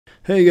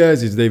Hey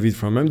guys, it's David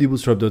from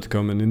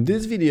MDBootstrap.com, and in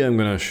this video I'm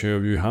gonna show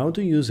you how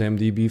to use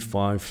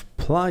MDB5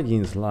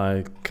 plugins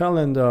like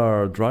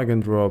calendar, drag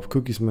and drop,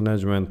 cookies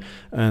management,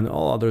 and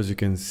all others you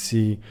can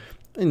see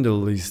in the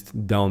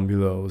list down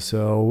below.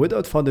 So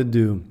without further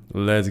ado,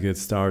 let's get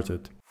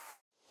started.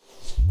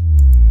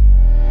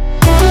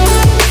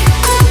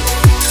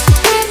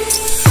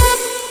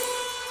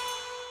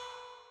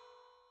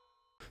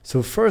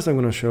 So first I'm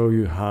gonna show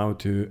you how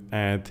to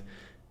add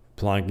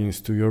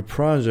plugins to your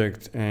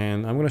project,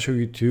 and I'm going to show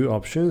you two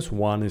options.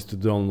 One is to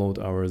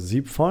download our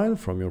zip file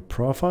from your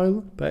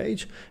profile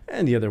page,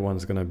 and the other one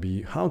is going to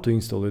be how to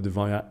install it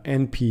via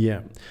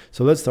npm.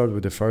 So let's start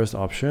with the first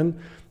option.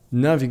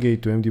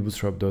 Navigate to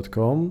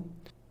mdbootstrap.com.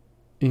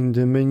 In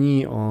the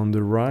menu on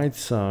the right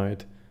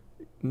side,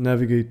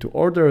 navigate to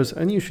orders,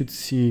 and you should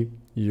see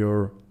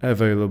your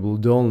available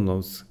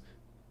downloads.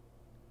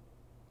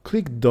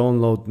 Click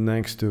download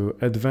next to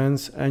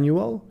advanced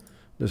annual.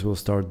 This will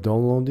start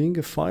downloading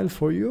a file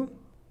for you.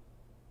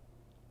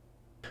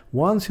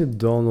 Once you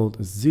download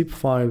a zip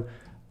file,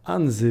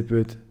 unzip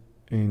it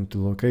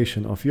into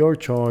location of your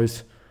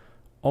choice,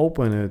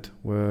 open it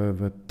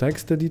with a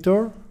text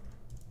editor.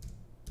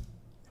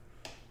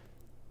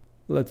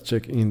 Let's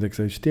check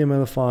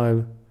index.html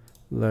file.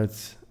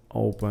 Let's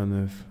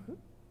open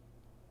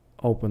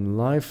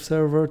live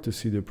server to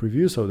see the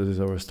preview. So this is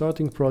our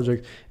starting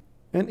project.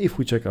 And if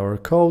we check our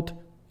code,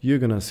 you're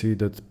gonna see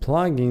that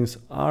plugins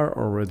are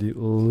already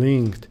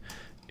linked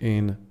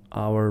in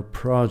our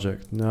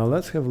project. Now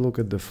let's have a look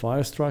at the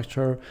file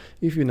structure.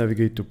 If you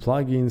navigate to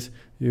plugins,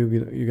 you're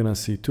gonna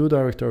see two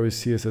directories,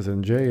 CSS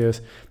and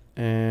JS,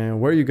 and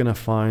where you're gonna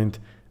find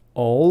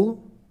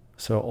all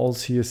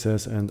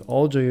CSS and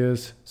all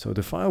JS, so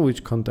the file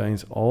which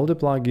contains all the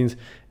plugins,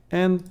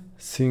 and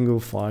single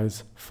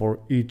files for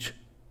each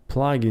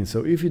plugin.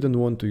 So if you don't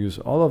want to use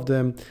all of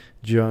them,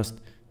 just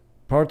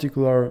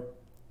particular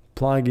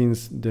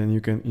plugins, then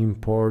you can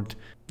import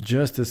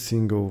just a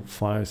single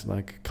files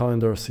like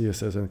calendar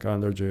CSS and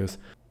calendar JS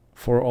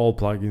for all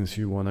plugins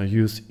you want to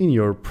use in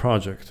your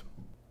project.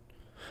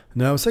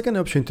 Now, second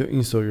option to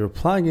install your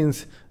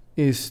plugins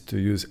is to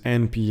use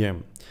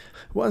npm.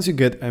 Once you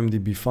get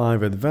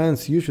MDB5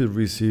 Advanced, you should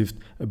receive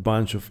a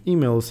bunch of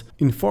emails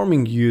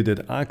informing you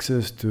that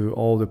access to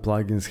all the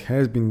plugins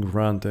has been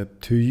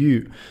granted to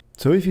you.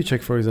 So if you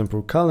check, for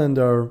example,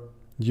 calendar,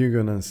 you're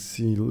gonna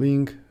see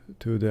link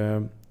to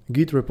the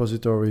Git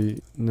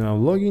repository. Now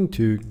log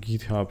into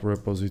GitHub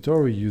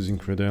repository using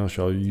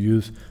credential you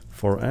use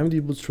for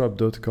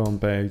mdbootstrap.com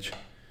page,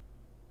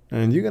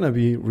 and you're gonna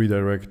be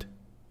redirected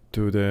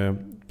to the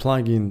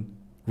plugin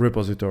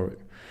repository.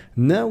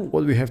 Now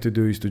what we have to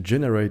do is to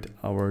generate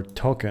our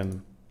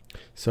token.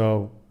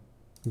 So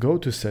go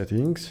to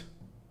settings,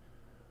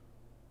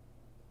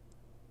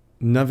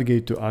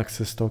 navigate to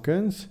access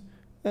tokens,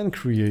 and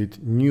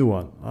create new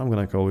one. I'm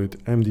gonna call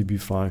it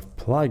MDB5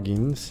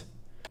 plugins,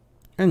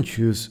 and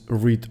choose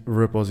read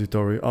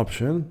repository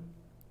option,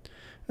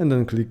 and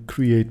then click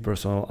create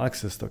personal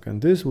access token.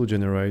 This will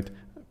generate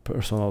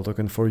personal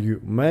token for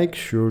you. Make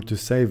sure to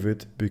save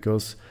it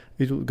because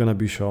it's gonna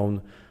be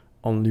shown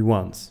only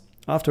once.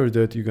 After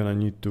that, you're gonna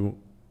need to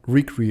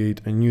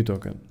recreate a new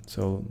token.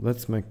 So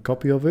let's make a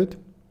copy of it.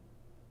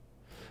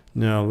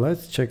 Now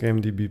let's check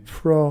MDB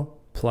Pro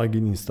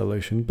plugin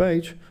installation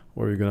page,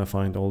 where you're gonna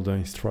find all the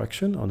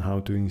instruction on how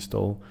to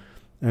install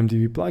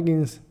MDB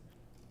plugins,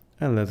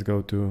 and let's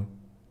go to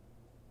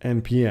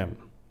npm.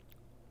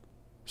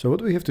 So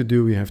what we have to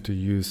do, we have to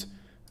use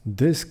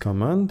this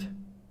command,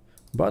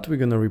 but we're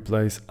gonna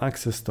replace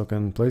access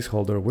token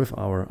placeholder with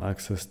our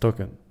access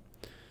token.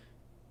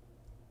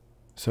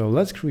 So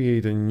let's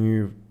create a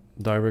new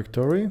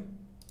directory.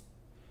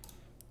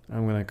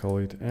 I'm gonna call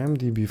it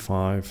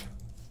mdb5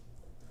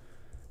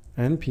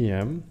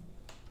 npm.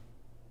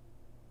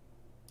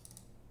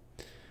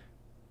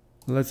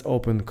 Let's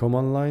open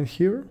command line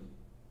here.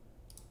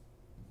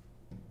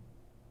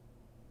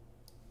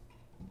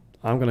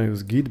 I'm gonna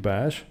use git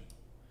bash.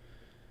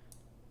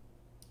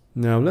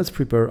 Now let's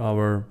prepare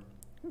our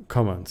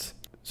commands.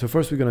 So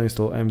first we're gonna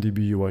install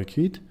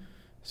MDB-UI-Kit.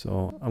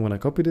 So I'm gonna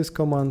copy this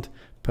command,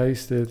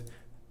 paste it,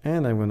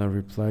 and I'm gonna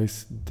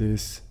replace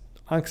this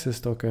access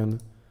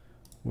token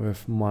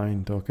with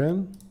mine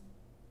token,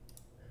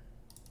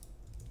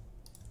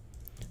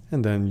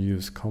 and then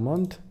use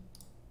command.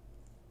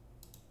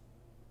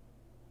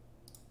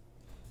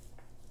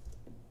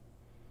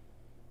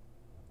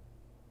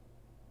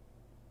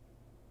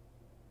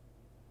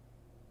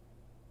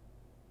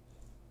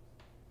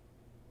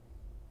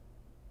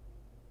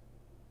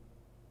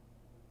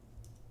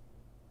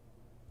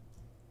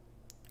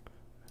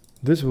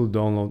 This will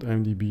download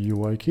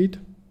MDB-UI-Kit.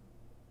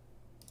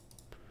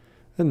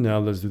 And now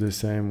let's do the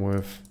same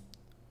with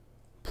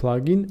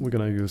plugin. We're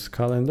gonna use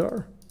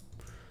calendar.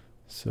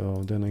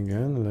 So then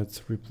again,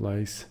 let's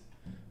replace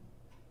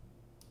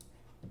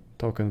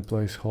token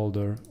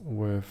placeholder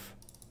with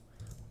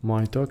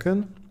my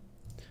token,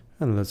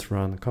 and let's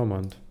run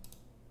command.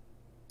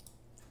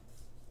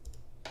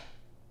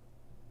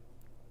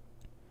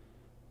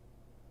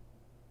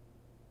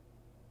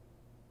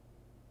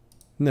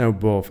 Now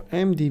both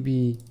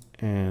MDB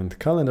and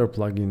calendar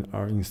plugin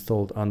are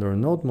installed under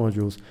node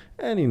modules,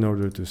 and in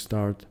order to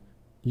start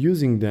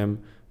using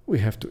them, we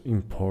have to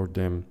import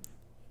them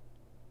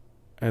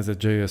as a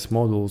JS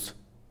modules.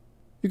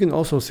 You can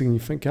also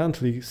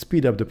significantly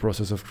speed up the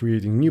process of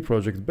creating new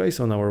projects based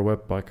on our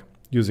Webpack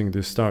using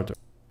this starter.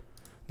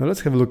 Now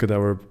let's have a look at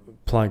our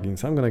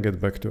plugins. I'm gonna get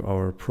back to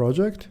our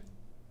project.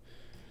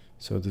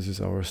 So this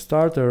is our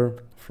starter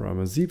from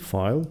a zip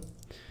file,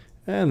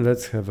 and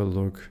let's have a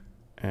look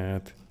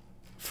at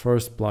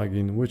first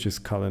plugin, which is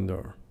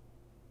calendar.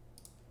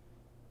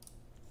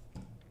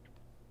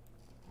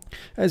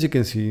 As you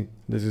can see,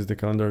 this is the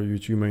calendar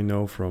which you may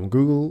know from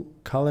Google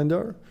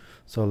Calendar.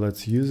 So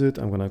let's use it.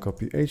 I'm going to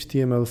copy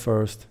HTML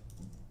first.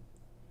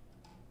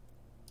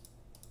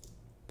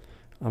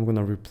 I'm going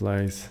to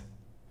replace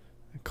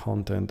the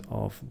content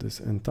of this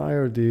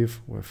entire div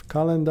with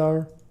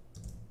calendar.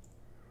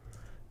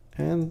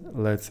 And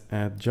let's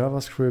add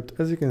JavaScript.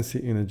 As you can see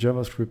in the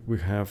JavaScript,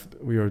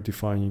 we are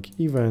defining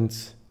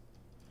events,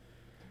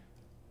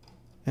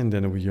 and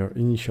then we are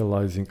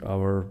initializing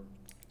our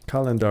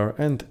calendar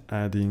and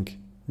adding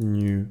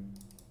new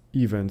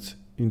events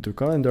into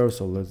calendar.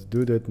 So let's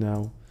do that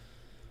now.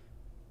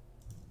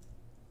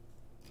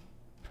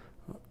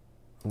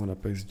 I'm gonna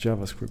paste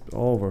JavaScript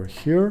over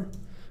here,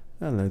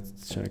 and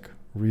let's check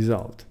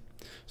result.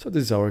 So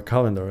this is our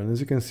calendar, and as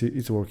you can see,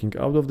 it's working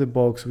out of the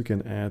box. We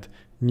can add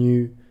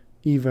new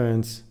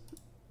events,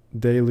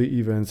 daily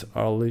events,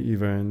 hourly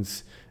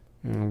events,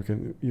 and we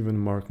can even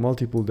mark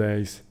multiple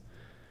days,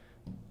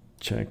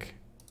 change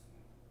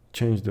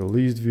the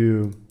list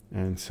view,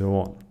 and so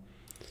on.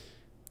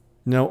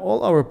 Now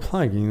all our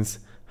plugins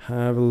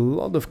have a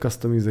lot of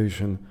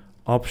customization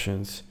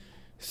options.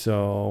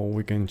 So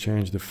we can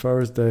change the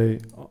first day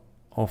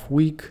of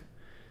week,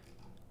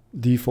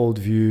 default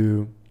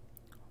view,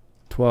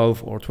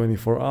 12 or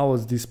 24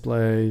 hours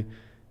display,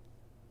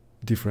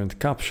 different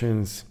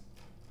captions,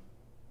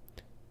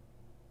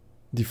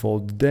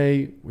 default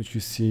day, which you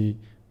see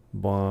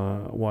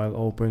while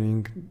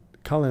opening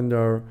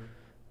calendar.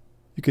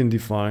 You can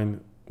define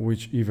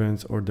which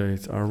events or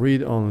dates are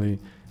read-only,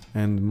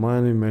 and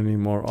many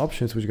more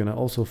options which you're gonna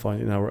also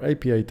find in our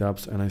API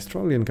tabs, and I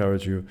strongly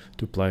encourage you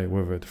to play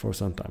with it for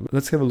some time.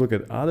 Let's have a look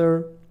at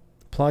other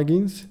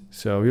plugins.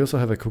 So we also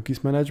have a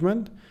cookies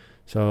management.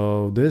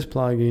 So this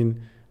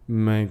plugin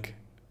make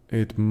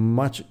it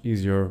much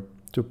easier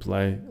to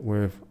play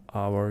with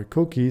our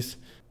cookies.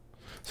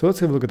 So let's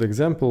have a look at the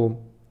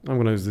example. I'm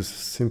gonna use this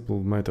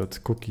simple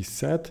method cookie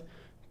set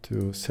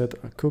to set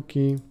a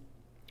cookie.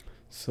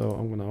 So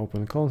I'm gonna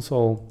open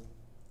console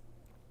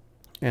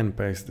and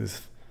paste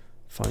this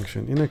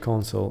function in a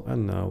console,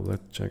 and now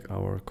let's check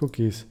our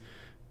cookies.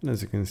 And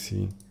as you can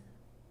see,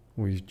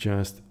 we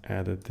just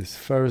added this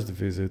first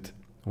visit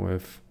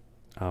with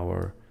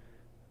our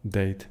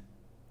date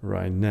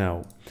right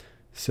now.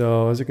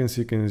 So as you can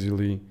see, you can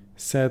easily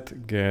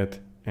set, get,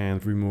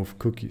 and remove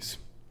cookies.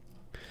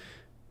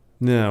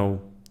 Now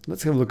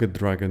let's have a look at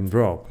drag and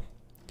drop.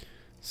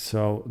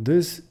 So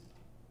this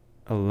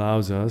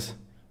allows us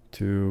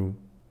to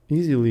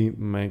easily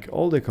make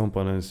all the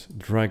components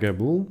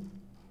draggable,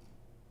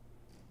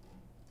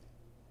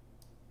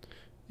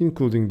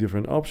 including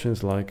different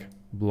options like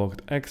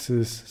blocked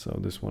axis. So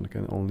this one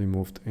can only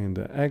move in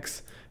the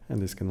X, and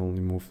this can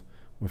only move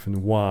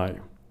within Y.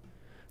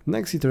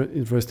 Next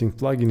interesting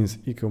plugin is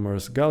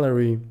eCommerce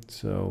gallery.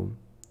 So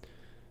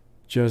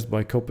just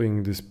by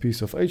copying this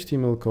piece of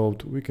HTML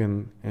code, we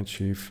can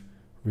achieve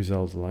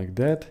results like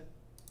that,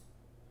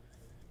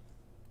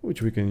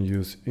 which we can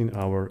use in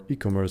our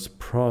e-commerce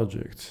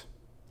projects.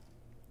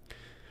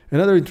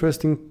 Another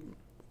interesting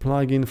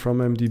plugin from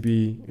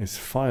MDB is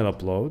file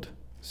upload.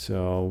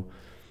 So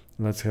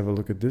let's have a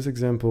look at this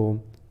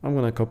example. I'm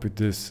going to copy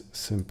this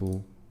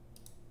simple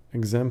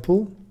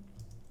example.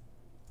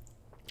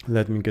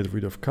 Let me get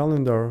rid of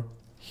calendar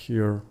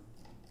here.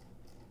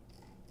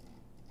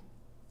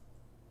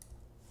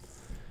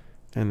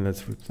 And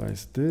let's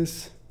replace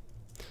this.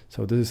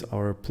 So this is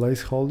our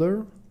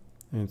placeholder.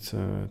 It's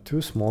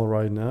too small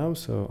right now,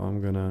 so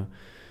I'm gonna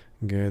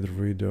get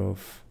rid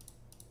of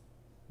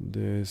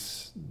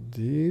this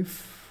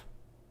div.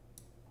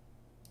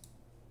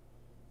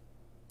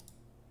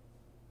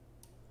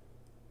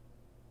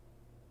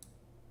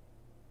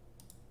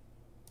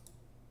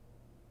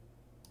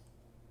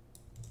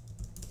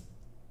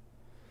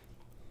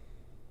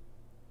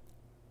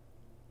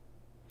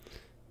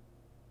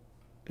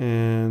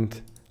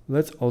 And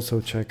let's also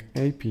check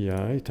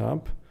API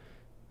tab.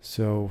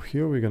 So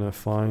here we're gonna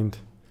find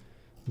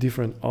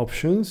different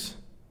options.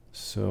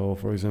 So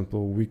for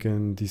example, we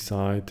can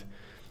decide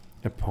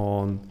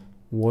upon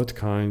what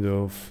kind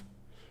of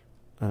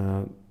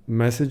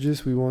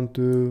messages we want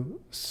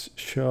to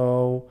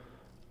show,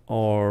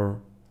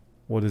 or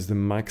what is the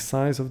max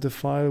size of the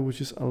file which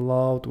is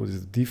allowed, what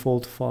is the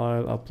default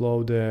file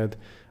uploaded.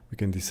 We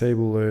can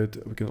disable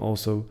it. We can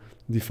also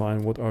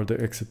define what are the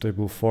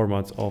acceptable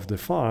formats of the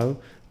file.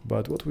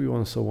 But what we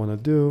also want to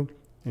do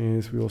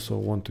is we also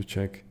want to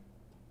check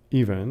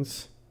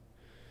events.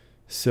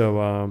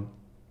 So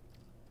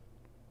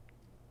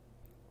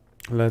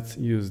Let's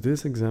use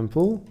this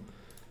example.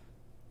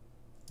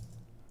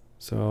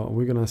 So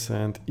we're gonna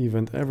send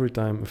event every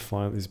time a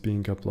file is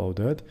being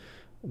uploaded.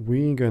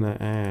 We're gonna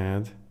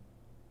add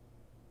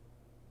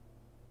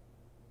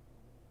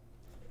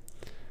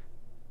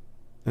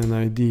an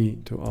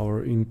ID to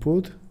our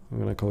input. I'm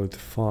gonna call it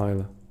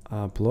file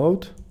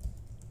upload.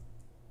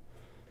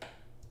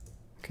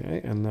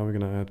 Okay, and now we're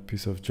gonna add a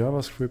piece of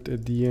JavaScript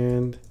at the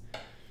end.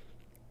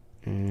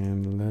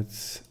 And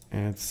let's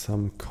add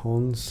some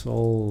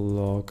console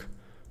log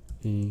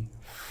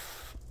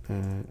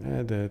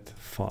added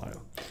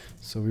file.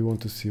 So we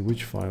want to see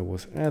which file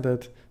was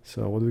added.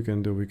 So what we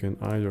can do, we can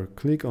either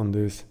click on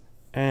this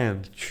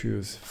and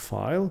choose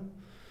file.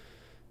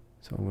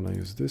 So I'm gonna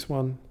use this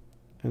one.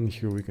 And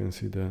here we can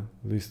see the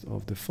list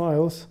of the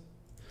files.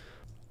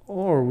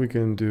 Or we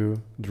can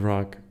do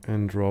drag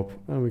and drop,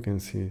 and we can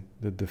see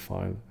that the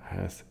file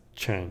has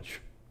changed.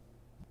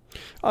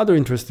 Other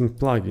interesting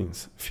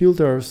plugins,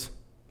 filters.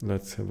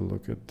 Let's have a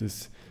look at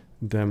this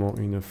demo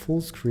in a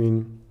full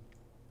screen.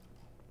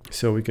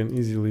 So we can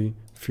easily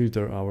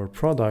filter our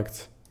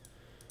products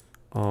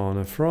on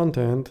a front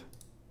end.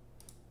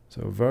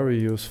 So very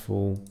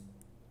useful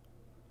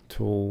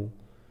tool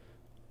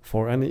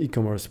for any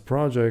e-commerce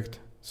project.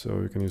 So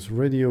you can use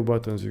radio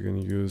buttons, you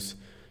can use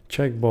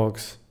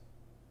checkbox,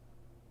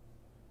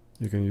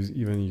 you can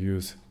even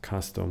use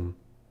custom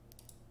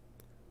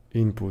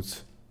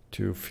inputs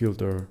to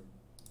filter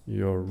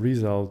your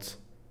results.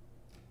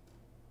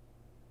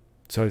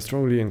 So I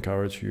strongly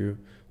encourage you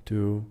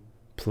to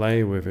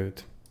play with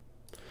it.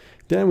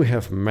 Then we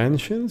have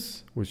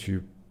mentions, which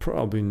you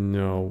probably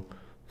know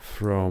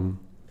from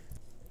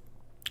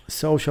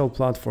social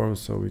platforms.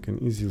 So we can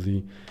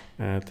easily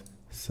add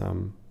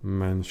some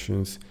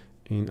mentions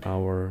in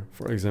our,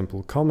 for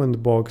example,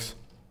 comment box.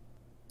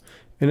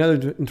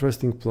 Another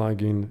interesting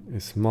plugin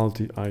is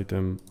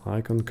multi-item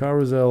icon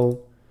carousel,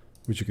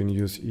 which you can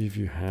use if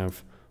you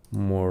have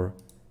more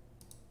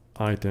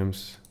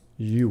items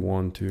you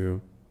want to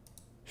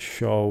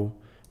show,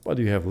 but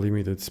you have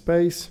limited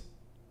space.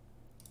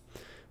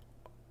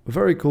 A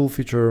very cool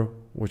feature,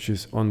 which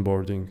is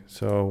onboarding.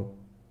 So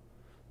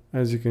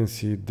as you can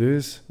see,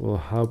 this will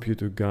help you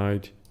to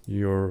guide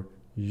your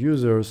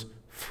users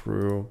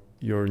through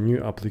your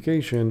new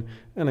application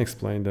and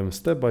explain them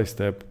step by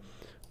step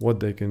what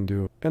they can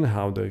do and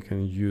how they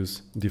can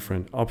use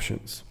different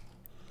options.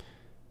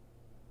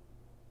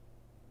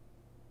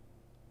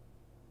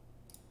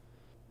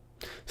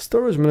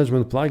 Storage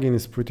management plugin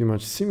is pretty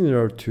much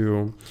similar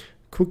to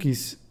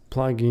cookies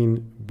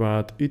plugin,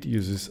 but it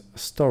uses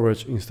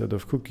storage instead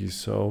of cookies.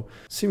 So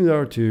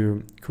similar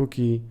to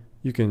cookie,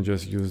 you can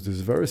just use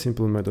this very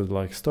simple method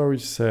like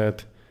storage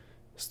set,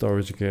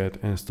 storage get,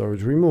 and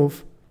storage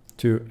remove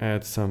to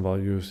add some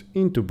values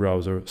into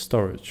browser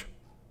storage.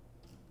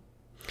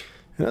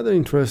 Another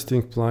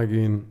interesting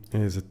plugin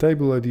is a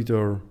table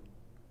editor,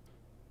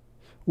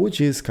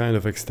 which is kind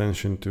of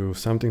extension to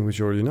something which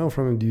you already know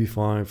from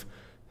MDB5.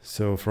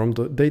 So from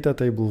the data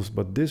tables,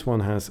 but this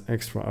one has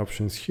extra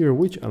options here,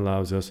 which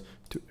allows us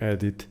to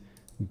edit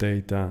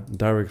data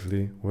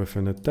directly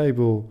within a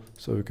table.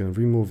 So you can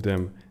remove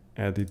them,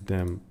 edit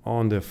them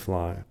on the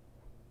fly.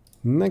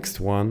 Next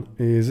one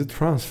is a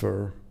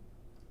transfer.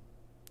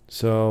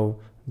 So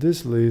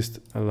this list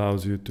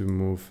allows you to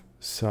move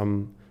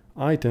some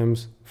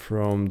items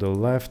from the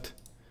left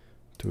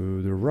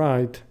to the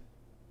right,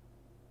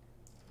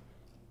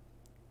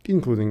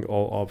 including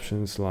all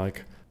options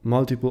like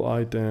multiple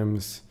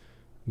items,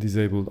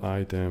 disabled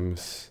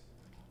items,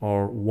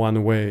 or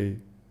one way,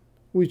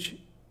 which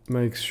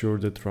makes sure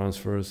that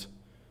transfers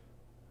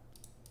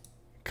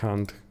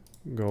can't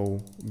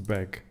go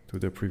back to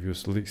the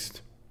previous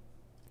list.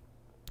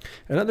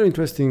 Another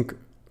interesting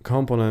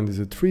component is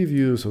a tree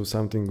view, so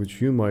something which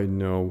you might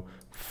know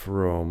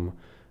from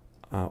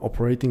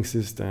operating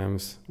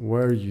systems,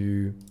 where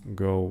you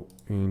go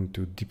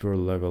into deeper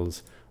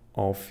levels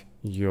of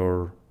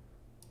your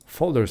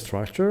folder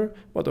structure,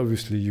 but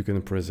obviously you can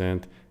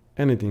present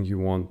anything you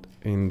want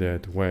in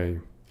that way.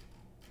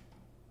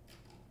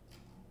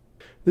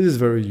 This is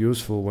very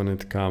useful when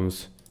it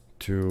comes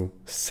to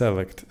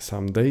select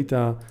some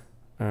data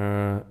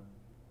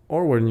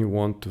or when you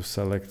want to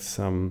select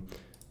some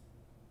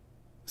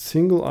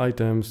single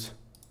items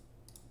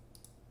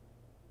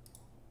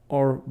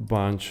or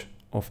bunch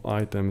of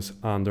items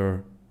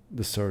under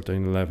the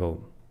certain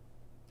level.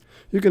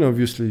 You can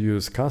obviously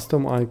use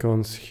custom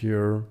icons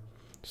here,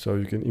 so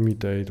you can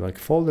imitate like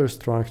folder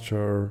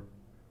structure.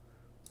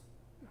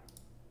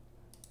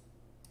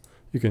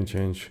 You can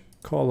change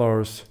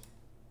colors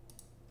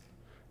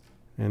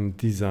and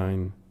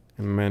design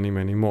and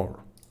many more.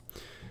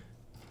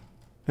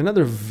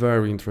 Another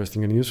very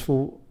interesting and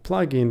useful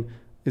plugin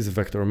is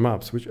vector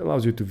maps, which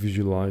allows you to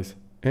visualize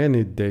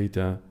any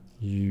data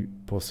you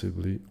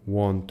possibly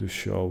want to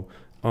show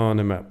on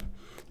a map.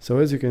 So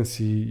as you can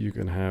see, you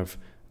can have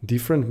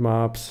different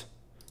maps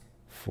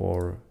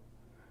for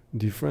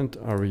different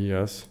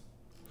areas.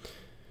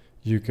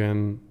 You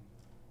can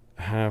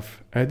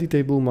have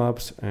editable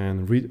maps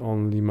and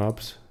read-only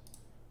maps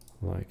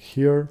like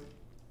here.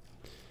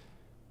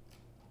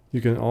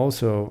 You can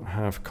also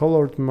have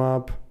colored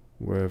map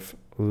with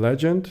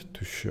legend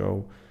to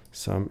show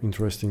some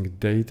interesting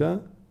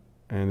data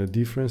and the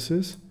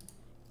differences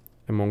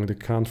among the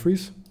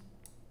countries.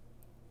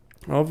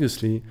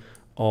 Obviously,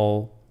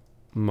 all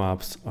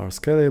maps are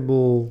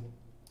scalable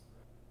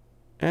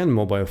and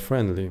mobile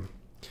friendly.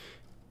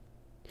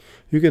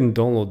 You can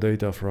download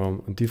data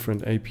from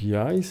different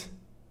APIs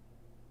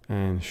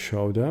and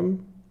show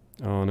them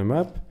on a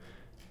map.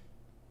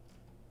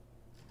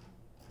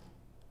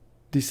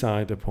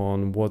 Decide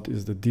upon what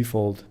is the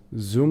default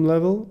zoom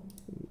level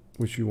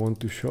which you want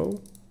to show,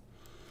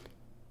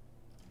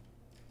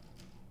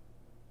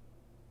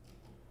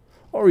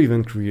 or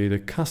even create a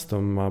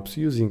custom maps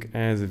using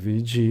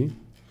SVG.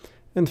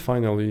 And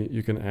finally,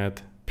 you can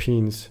add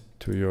pins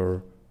to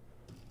your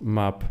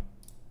map,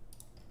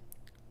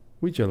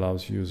 which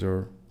allows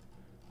user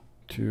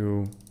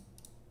to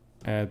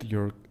add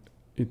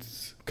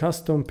its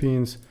custom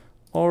pins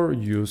or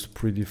use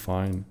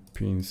predefined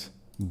pins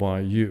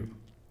by you.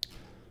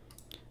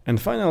 And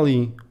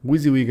finally,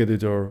 WYSIWYG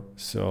editor,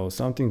 so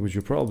something which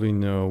you probably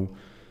know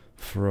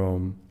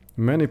from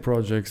many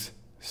projects,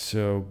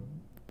 so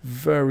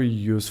very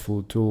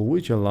useful tool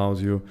which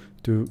allows you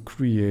to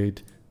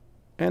create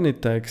any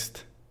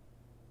text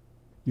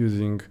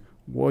using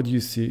what you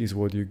see is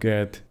what you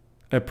get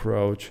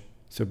approach.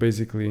 So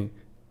basically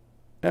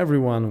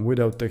everyone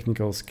without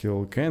technical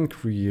skill can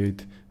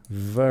create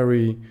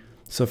very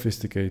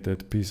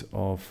sophisticated piece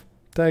of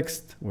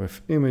text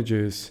with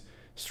images,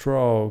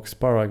 strokes,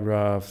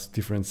 paragraphs,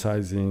 different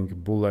sizing,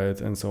 bullets,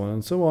 and so on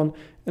and so on.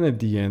 And at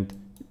the end,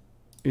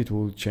 it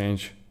will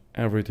change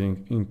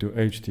everything into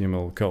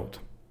HTML code.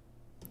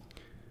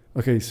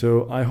 Okay,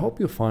 so I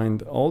hope you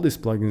find all these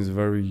plugins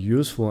very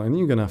useful and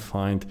you're gonna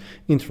find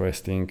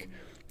interesting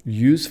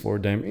use for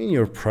them in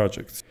your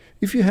projects.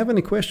 If you have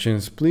any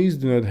questions, please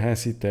do not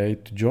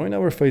hesitate to join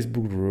our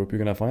Facebook group. You're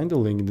gonna find the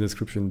link in the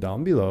description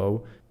down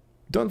below.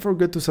 Don't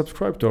forget to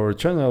subscribe to our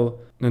channel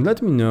and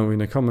let me know in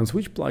the comments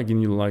which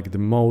plugin you like the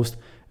most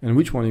and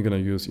which one you're gonna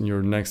use in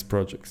your next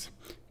projects.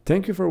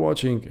 Thank you for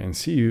watching and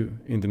see you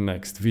in the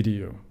next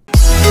video.